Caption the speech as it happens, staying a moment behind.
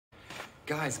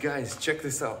Guys, check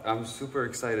this out. I'm super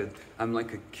excited. I'm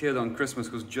like a kid on Christmas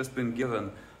who's just been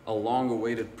given a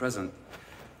long-awaited present.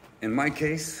 In my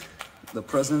case, the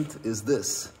present is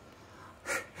this.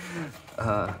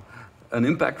 An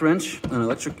impact wrench, an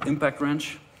electric impact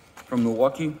wrench from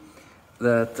Milwaukee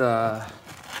that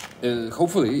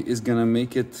hopefully is gonna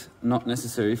make it not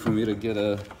necessary for me to get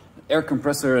an air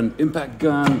compressor and impact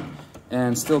gun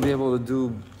and still be able to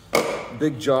do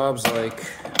big jobs like,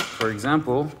 for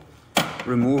example,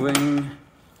 removing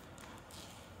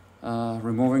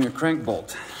a crank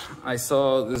bolt. I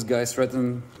saw this guy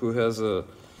Stratton, who has a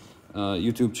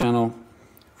YouTube channel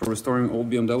for restoring old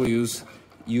BMWs,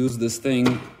 use this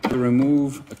thing to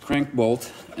remove a crank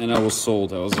bolt, and I was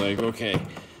sold. I was like, okay,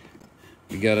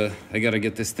 I gotta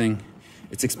get this thing.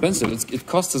 It's expensive. It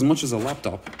costs as much as a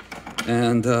laptop,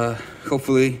 and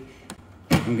hopefully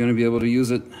I'm gonna be able to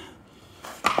use it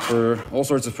for all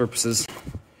sorts of purposes.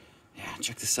 Yeah,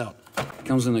 check this out. It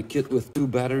comes in a kit with 2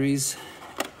 batteries.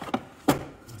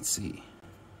 Let's see.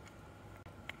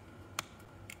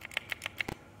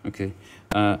 Okay,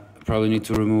 probably need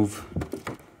to remove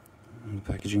the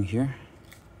packaging here.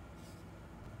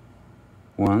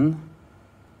 1,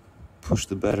 push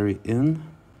the battery in,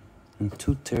 and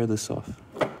 2, tear this off.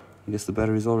 I guess the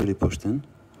battery's already pushed in.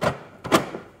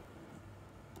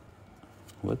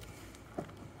 What?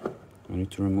 I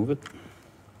need to remove it.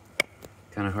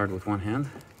 Kind of hard with one hand.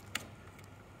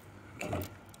 Okay.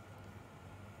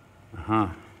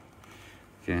 Aha.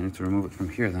 Okay, I need to remove it from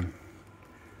here then.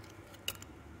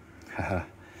 Haha.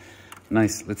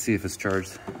 Nice. Let's see if it's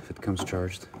charged. If it comes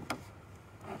charged.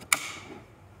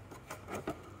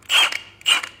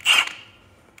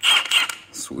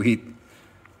 Sweet.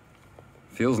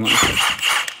 Feels nice.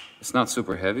 It's not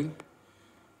super heavy.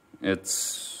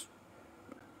 It's...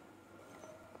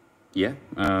 yeah.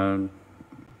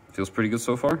 Feels pretty good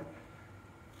so far.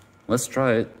 Let's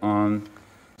try it on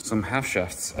some half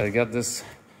shafts. I got this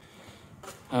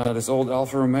this old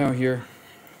Alfa Romeo here.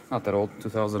 Not that old,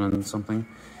 2000 and something.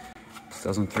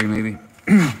 2003 maybe.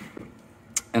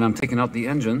 And I'm taking out the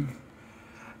engine.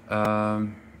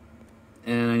 And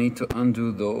I need to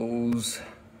undo those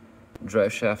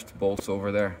drive shaft bolts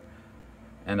over there.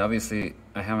 And obviously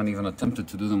I haven't even attempted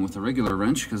to do them with a regular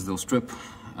wrench because they'll strip.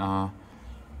 And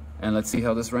let's see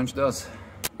how this wrench does.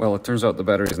 Well, it turns out the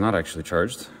battery is not actually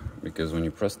charged, because when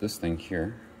you press this thing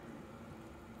here,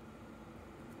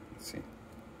 let's see,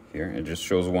 here, it just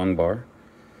shows 1 bar.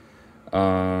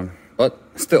 But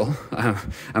still,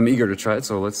 I'm eager to try it,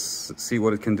 so let's see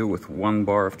what it can do with 1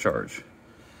 bar of charge.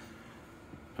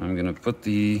 I'm gonna put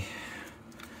the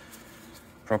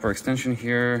proper extension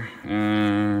here,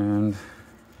 and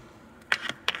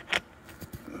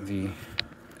the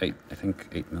 8, I think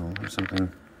 8 mil or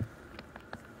something.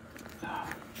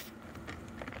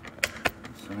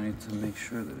 So I need to make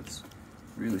sure that it's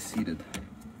really seated.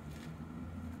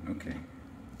 Okay.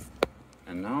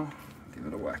 And now, give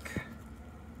it a whack.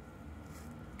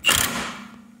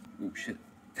 Oh shit.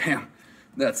 Damn,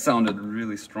 that sounded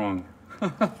really strong.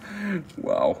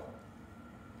 Wow.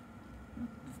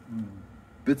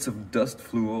 Bits of dust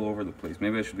flew all over the place.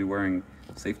 Maybe I should be wearing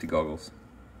safety goggles.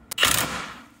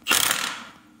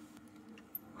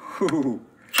 Whew.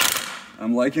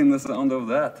 I'm liking the sound of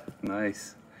that.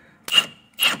 Nice.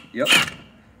 Yep.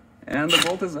 And the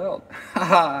bolt is out.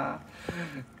 Haha.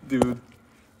 Dude.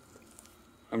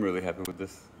 I'm really happy with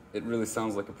this. It really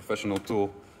sounds like a professional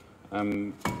tool.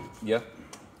 Yeah.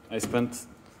 I spent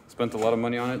a lot of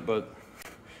money on it, but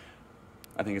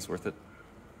I think it's worth it.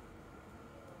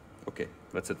 Okay,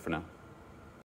 that's it for now.